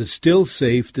 is it still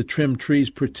safe to trim trees,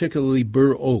 particularly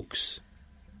bur oaks?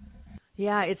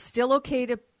 Yeah, it's still okay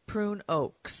to prune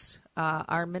oaks.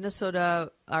 Our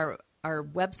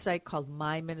website called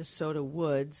My Minnesota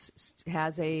Woods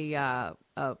has an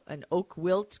oak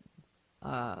wilt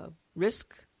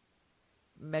risk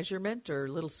measurement or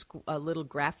a little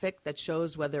graphic that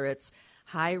shows whether it's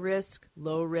high risk,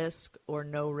 low risk, or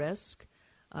no risk.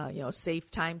 A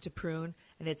safe time to prune,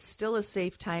 and it's still a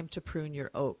safe time to prune your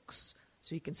oaks.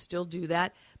 So you can still do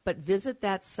that, but visit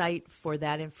that site for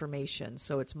that information.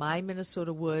 So it's My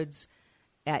Minnesota Woods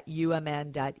at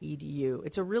umn.edu.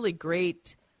 It's a really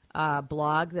great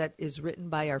blog that is written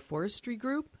by our forestry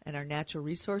group and our natural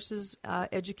resources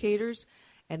educators,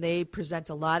 and they present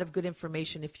a lot of good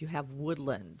information if you have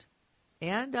woodland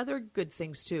and other good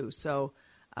things too. So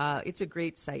it's a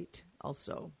great site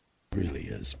also. It really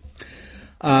is.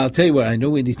 I'll tell you what, I know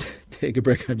we need to take a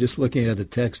break. I'm just looking at a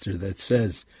texter that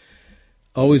says,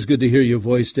 always good to hear your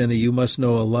voice, Denny. You must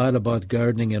know a lot about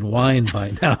gardening and wine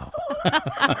by now.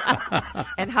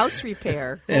 And house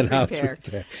repair. Repair.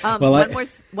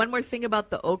 One more thing about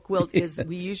the oak wilt is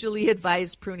we usually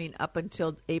advise pruning up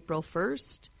until April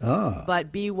 1st.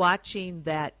 But be watching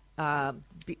that,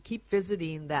 keep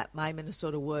visiting that My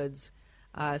Minnesota Woods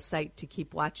site to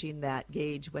keep watching that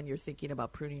gauge when you're thinking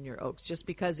about pruning your oaks, just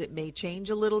because it may change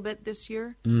a little bit this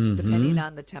year, depending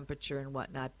on the temperature and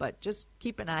whatnot. But just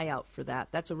keep an eye out for that.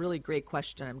 That's a really great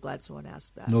question. I'm glad someone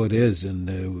asked that. No, it is,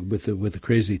 and with the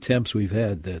crazy temps we've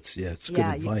had, it's good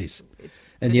advice.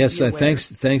 And yes,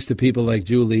 thanks to people like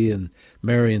Julie and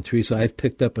Mary and Teresa, I've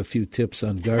picked up a few tips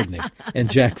on gardening, and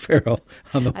Jack Farrell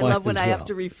on the wine. I love when I have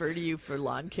to refer to you for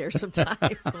lawn care sometimes.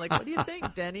 I'm like, what do you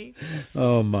think, Denny?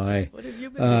 Oh, my. What have you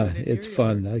been doing? It's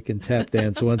fun. I can tap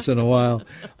dance once in a while.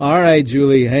 All right,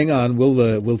 Julie, hang on.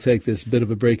 We'll take this bit of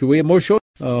a break. We have more shows.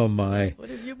 Oh, my. What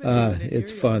have you been doing?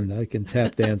 It's fun. I can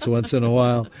tap dance once in a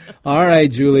while. All right,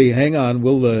 Julie, hang on.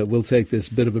 We'll take this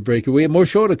bit of a break. We have more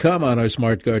show to come on our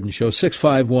Smart Garden Show.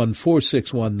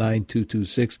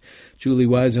 651-461-9226. Julie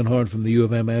Weisenhorn from the U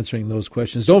of M answering those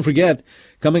questions. Don't forget,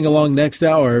 coming along next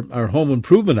hour, our Home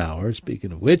Improvement Hour,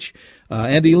 speaking of which,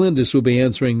 Andy Lindis will be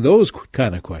answering those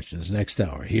kind of questions next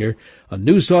hour here on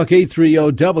News Talk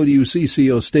 830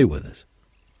 WCCO. Stay with us.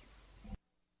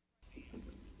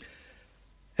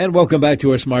 And welcome back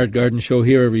to our Smart Garden Show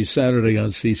here every Saturday on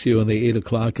CCO in the 8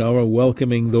 o'clock hour,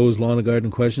 welcoming those lawn and garden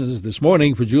questions this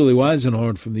morning for Julie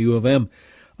Weisenhorn from the U of M.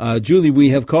 Julie, we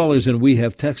have callers and we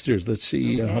have texters. Let's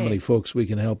see how many folks we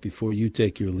can help before you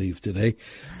take your leave today.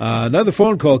 Another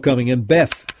phone call coming in.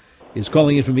 Beth is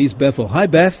calling in from East Bethel. Hi,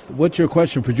 Beth. What's your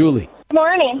question for Julie? Good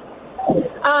morning.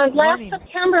 Last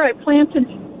September, I planted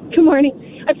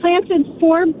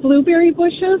 4 blueberry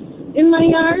bushes in my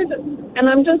yard, and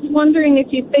I'm just wondering if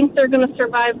you think they're going to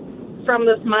survive from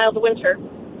this mild winter.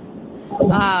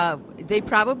 They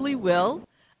probably will.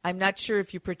 I'm not sure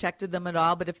if you protected them at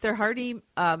all, but if they're hardy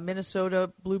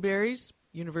Minnesota blueberries,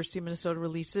 University of Minnesota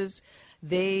releases,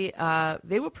 they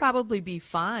will probably be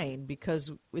fine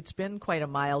because it's been quite a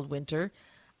mild winter.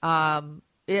 I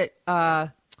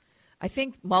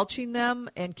think mulching them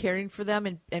and caring for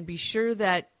them and be sure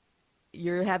that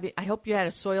I hope you had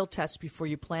a soil test before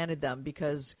you planted them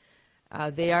because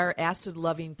they are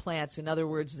acid-loving plants. In other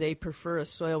words, they prefer a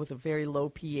soil with a very low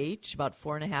pH, about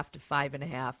 4.5 to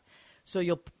 5.5. So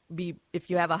if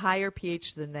you have a higher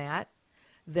pH than that,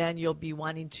 then you'll be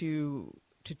wanting to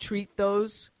treat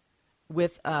those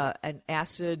with an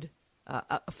acid,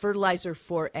 a fertilizer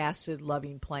for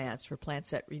acid-loving plants, for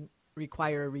plants that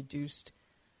require a reduced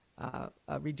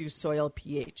soil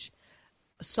pH.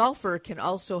 Sulfur can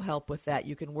also help with that.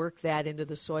 You can work that into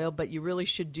the soil, but you really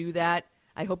should do that.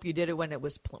 I hope you did it when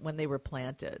they were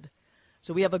planted.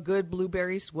 So we have a good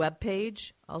blueberries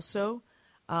webpage also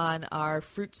on our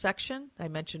fruit section. I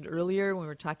mentioned earlier when we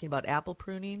were talking about apple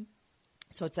pruning.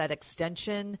 So it's at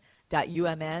ext.umn.edu,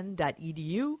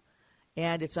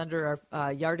 and it's under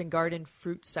our yard and garden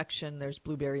fruit section. There's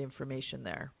blueberry information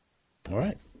there. All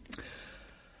right.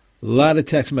 A lot of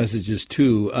text messages,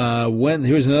 too.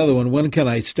 Here's another one. When can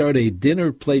I start a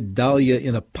dinner plate dahlia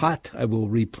in a pot? I will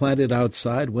replant it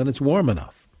outside when it's warm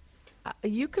enough.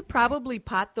 You could probably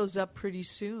pot those up pretty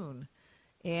soon.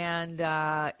 And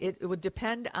it would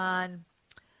depend on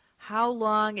how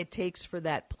long it takes for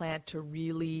that plant to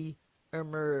really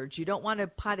emerge. You don't want to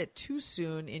pot it too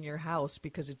soon in your house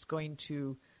because it's going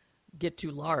to get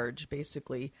too large,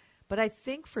 basically. But I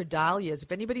think for dahlias,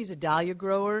 if anybody's a dahlia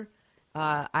grower,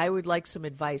 I would like some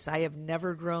advice. I have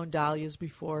never grown dahlias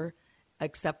before,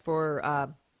 except for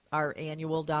our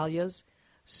annual dahlias.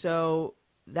 So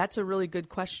that's a really good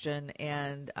question.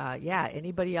 And,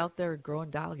 anybody out there growing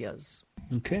dahlias?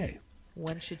 Okay.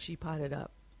 When should she pot it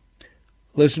up?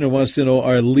 Listener wants to know,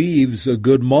 are leaves a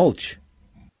good mulch?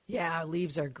 Yeah,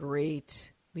 leaves are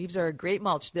great. Leaves are a great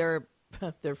mulch. They're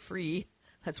free.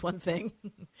 That's one thing.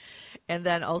 And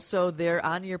then also they're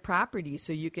on your property,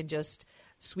 so you can just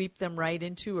sweep them right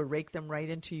into or rake them right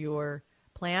into your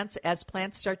plants. As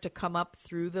plants start to come up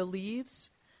through the leaves,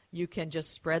 you can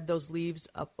just spread those leaves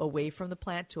up away from the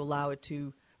plant to allow it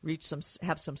to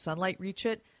have some sunlight reach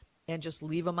it, and just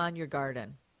leave them on your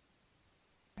garden.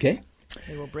 Okay.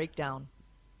 They will break down.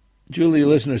 Julie,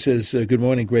 listener, says, good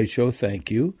morning, great show,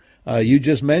 thank you. You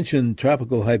just mentioned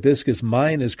tropical hibiscus.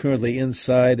 Mine is currently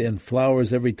inside and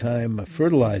flowers every time I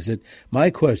fertilize it. My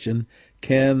question,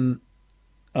 can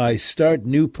I start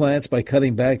new plants by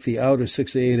cutting back the outer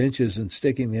 6 to 8 inches and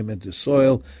sticking them into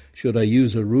soil? Should I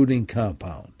use a rooting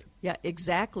compound? Yeah,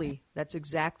 exactly. That's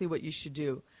exactly what you should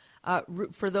do.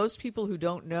 For those people who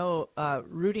don't know,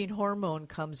 rooting hormone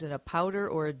comes in a powder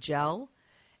or a gel,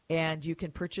 and you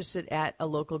can purchase it at a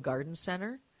local garden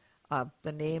center.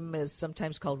 The name is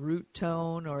sometimes called Root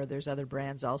Tone, or there's other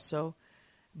brands also.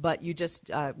 But you just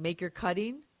make your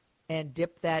cutting and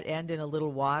dip that end in a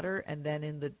little water, and then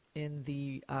in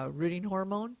the rooting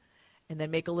hormone, and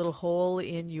then make a little hole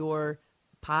in your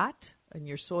pot, in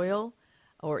your soil,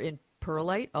 or in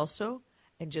perlite also,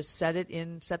 and just set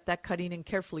that cutting in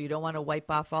carefully. You don't want to wipe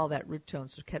off all that root tone,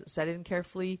 so set it in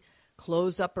carefully,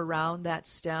 close up around that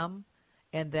stem,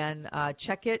 and then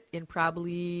check it in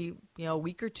probably a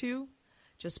week or two,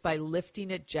 just by lifting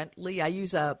it gently. I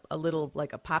use a little,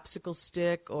 like a popsicle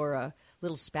stick or a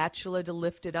little spatula to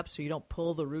lift it up so you don't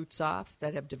pull the roots off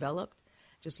that have developed.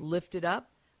 Just lift it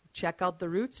up, check out the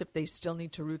roots. If they still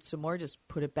need to root some more, just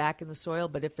put it back in the soil.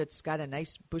 But if it's got a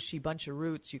nice bushy bunch of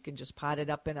roots, you can just pot it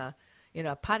up in a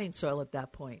potting soil at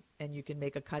that point, and you can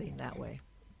make a cutting that way.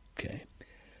 Okay.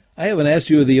 I haven't asked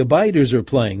you if the Abiders are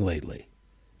playing lately.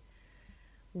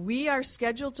 We are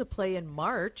scheduled to play in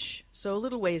March, so a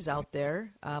little ways out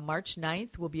there. March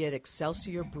 9th, we'll be at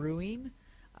Excelsior Brewing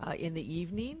in the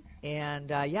evening. And,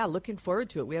 looking forward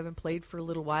to it. We haven't played for a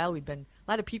little while. A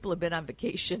lot of people have been on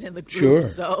vacation in the group.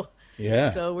 Sure.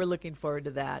 So we're looking forward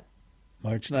to that.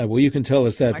 March 9th. Well, you can tell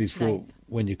us that March before 9th.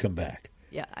 When you come back.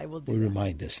 Yeah, I will do that.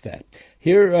 Remind us that.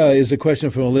 Here is a question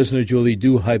from a listener, Julie.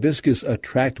 Do hibiscus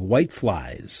attract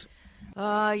whiteflies?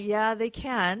 Yeah, they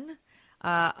can.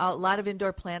 A lot of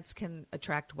indoor plants can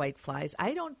attract whiteflies.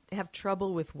 I don't have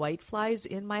trouble with whiteflies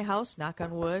in my house, knock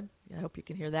on wood. I hope you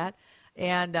can hear that.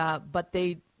 And but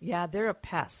they're a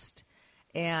pest,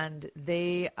 and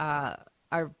they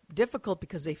are difficult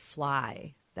because they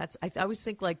fly. I always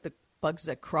think like the bugs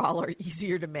that crawl are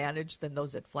easier to manage than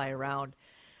those that fly around.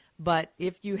 But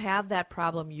if you have that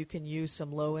problem, you can use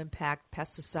some low-impact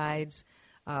pesticides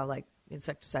like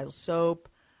insecticidal soap,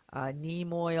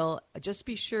 neem oil. Just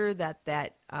be sure that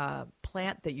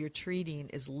plant that you're treating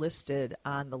is listed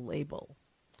on the label.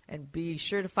 And be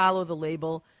sure to follow the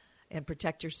label and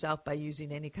protect yourself by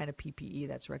using any kind of PPE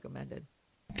that's recommended.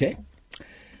 Okay.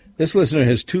 This listener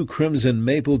has 2 crimson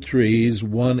maple trees.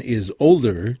 One is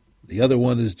older. The other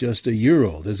one is just a year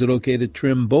old. Is it okay to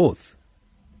trim both?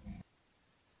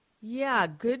 Yeah,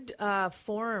 good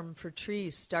form for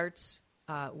trees starts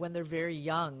when they're very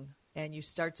young, and you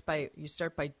start by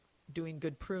doing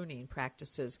good pruning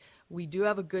practices. We do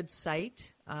have a good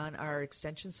site on our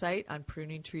extension site on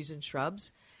pruning trees and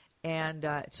shrubs, and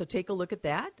so take a look at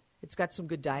that. It's got some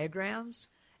good diagrams,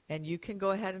 and you can go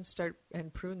ahead and start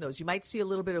and prune those. You might see a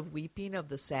little bit of weeping of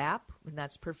the sap, and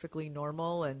that's perfectly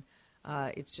normal, and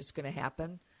it's just going to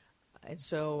happen. And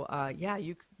so,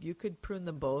 you could prune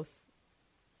them both.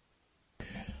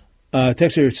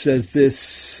 Texter says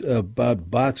this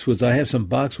about boxwoods. I have some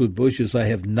boxwood bushes. I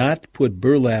have not put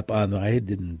burlap on them. I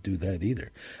didn't do that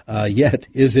either yet.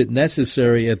 Is it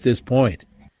necessary at this point?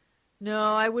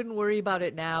 No, I wouldn't worry about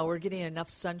it now. We're getting enough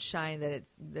sunshine that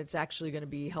that's actually going to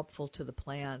be helpful to the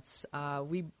plants.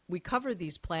 We cover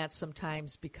these plants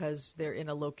sometimes because they're in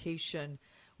a location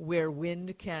where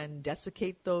wind can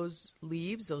desiccate those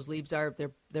leaves. Those leaves they're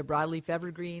broadleaf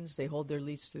evergreens. They hold their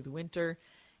leaves through the winter.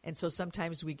 And so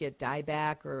sometimes we get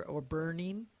dieback or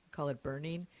burning, call it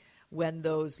burning, when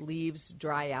those leaves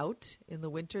dry out in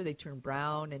the winter. They turn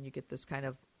brown and you get this kind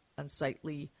of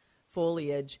unsightly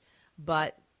foliage.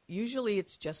 But usually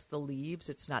it's just the leaves,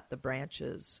 it's not the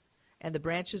branches. And the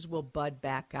branches will bud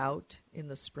back out in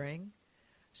the spring.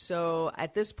 So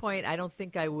at this point, I don't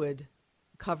think I would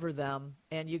cover them.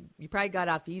 And you probably got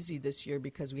off easy this year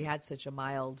because we had such a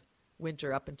mild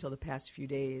winter up until the past few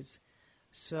days.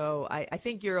 So I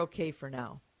think you're okay for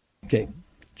now. Okay.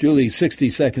 Julie, 60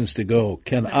 seconds to go.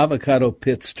 Can avocado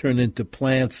pits turn into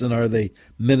plants, and are they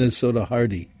Minnesota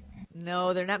hardy?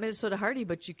 No, they're not Minnesota hardy,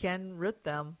 but you can root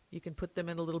them. You can put them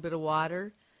in a little bit of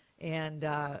water, and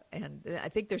I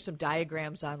think there's some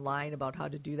diagrams online about how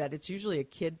to do that. It's usually a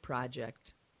kid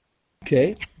project.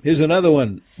 Okay. Here's another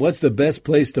one. What's the best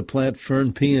place to plant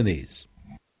fern peonies?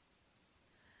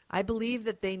 I believe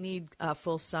that they need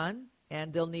full sun.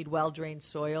 And they'll need well-drained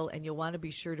soil, and you'll want to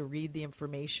be sure to read the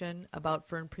information about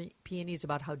fern peonies,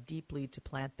 about how deeply to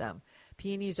plant them.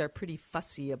 Peonies are pretty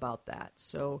fussy about that.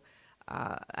 So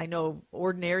I know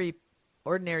ordinary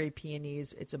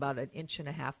peonies, it's about 1.5 inches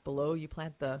below you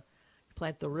plant the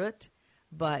root.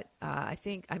 But I'm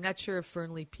not sure if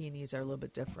fernleaf peonies are a little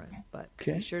bit different, but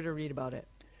be sure to read about it.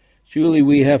 Julie,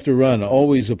 we have to run.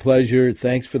 Always a pleasure.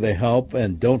 Thanks for the help.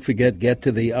 And don't forget, get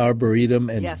to the Arboretum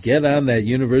and get on that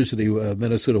University of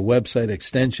Minnesota website,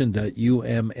 ext.umn.edu.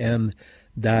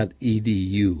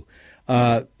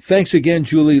 Thanks again,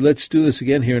 Julie. Let's do this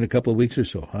again here in a couple of weeks or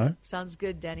so, huh? Sounds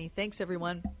good, Denny. Thanks,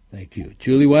 everyone. Thank you.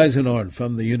 Julie Weisenhorn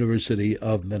from the University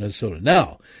of Minnesota.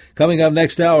 Now, coming up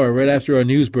next hour, right after our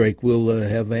news break, we'll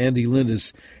have Andy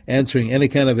Lindis answering any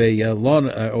kind of a lawn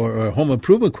or home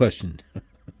improvement question.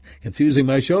 Confusing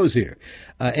my shows here.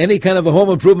 Any kind of a home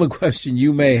improvement question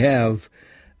you may have,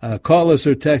 call us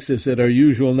or text us at our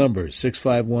usual number,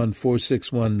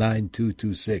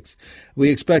 651-461-9226. We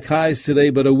expect highs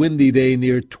today, but a windy day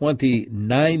near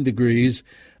 29 degrees.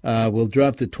 We'll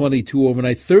drop to 22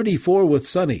 overnight, 34 with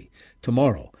sunny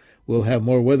tomorrow. We'll have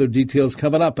more weather details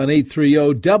coming up on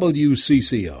 830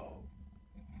 WCCO.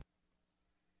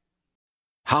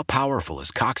 How powerful is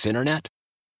Cox Internet?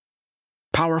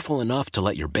 Powerful enough to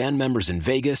let your band members in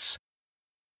Vegas,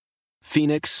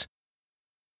 Phoenix,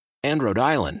 and Rhode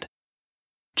Island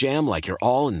jam like you're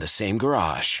all in the same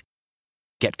garage.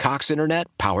 Get Cox Internet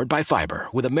powered by fiber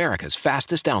with America's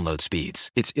fastest download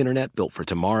speeds. It's internet built for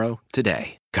tomorrow,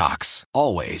 today. Cox,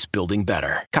 always building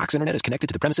better. Cox Internet is connected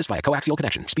to the premises via coaxial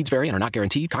connection. Speeds vary and are not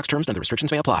guaranteed. Cox terms and other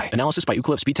restrictions may apply. Analysis by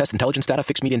Ookla Speed Test Intelligence Data.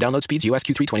 Fixed median download speeds. US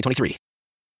Q3 2023.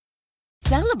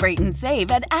 Celebrate and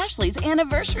save at Ashley's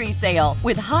Anniversary Sale.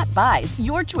 With Hot Buys,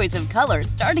 your choice of colors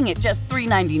starting at just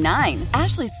 $3.99.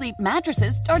 Ashley Sleep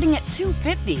mattresses starting at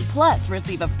 $2.50. Plus,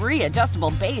 receive a free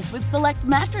adjustable base with select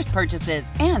mattress purchases.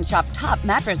 And shop top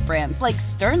mattress brands like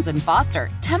Stearns & Foster,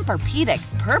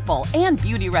 Tempur-Pedic, Purple, and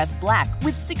Beautyrest Black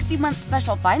with 60-month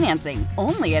special financing.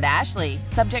 Only at Ashley.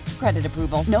 Subject to credit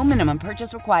approval. No minimum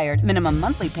purchase required. Minimum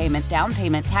monthly payment, down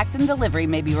payment, tax, and delivery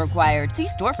may be required. See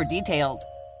store for details.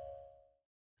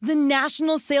 The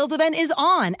national sales event is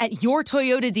on at your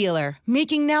Toyota dealer,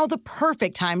 making now the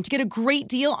perfect time to get a great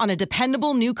deal on a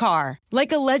dependable new car.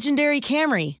 Like a legendary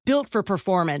Camry, built for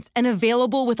performance and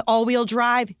available with all-wheel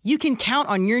drive, you can count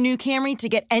on your new Camry to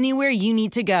get anywhere you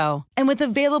need to go. And with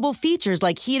available features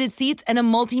like heated seats and a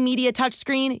multimedia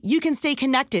touchscreen, you can stay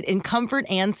connected in comfort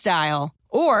and style.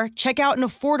 Or check out an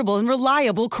affordable and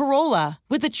reliable Corolla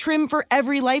with a trim for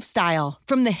every lifestyle,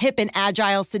 from the hip and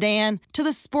agile sedan to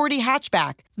the sporty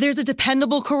hatchback. There's a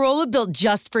dependable Corolla built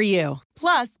just for you.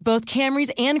 Plus, both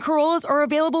Camrys and Corollas are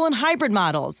available in hybrid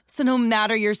models, so no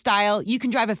matter your style, you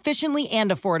can drive efficiently and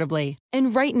affordably.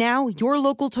 And right now, your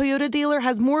local Toyota dealer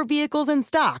has more vehicles in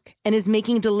stock and is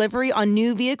making delivery on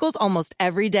new vehicles almost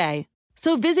every day.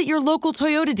 So visit your local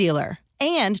Toyota dealer.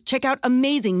 And check out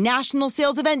amazing national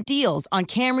sales event deals on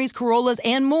Camrys, Corollas,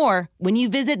 and more when you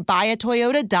visit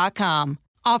buyatoyota.com.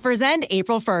 Offers end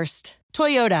April 1st.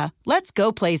 Toyota, let's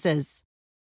go places.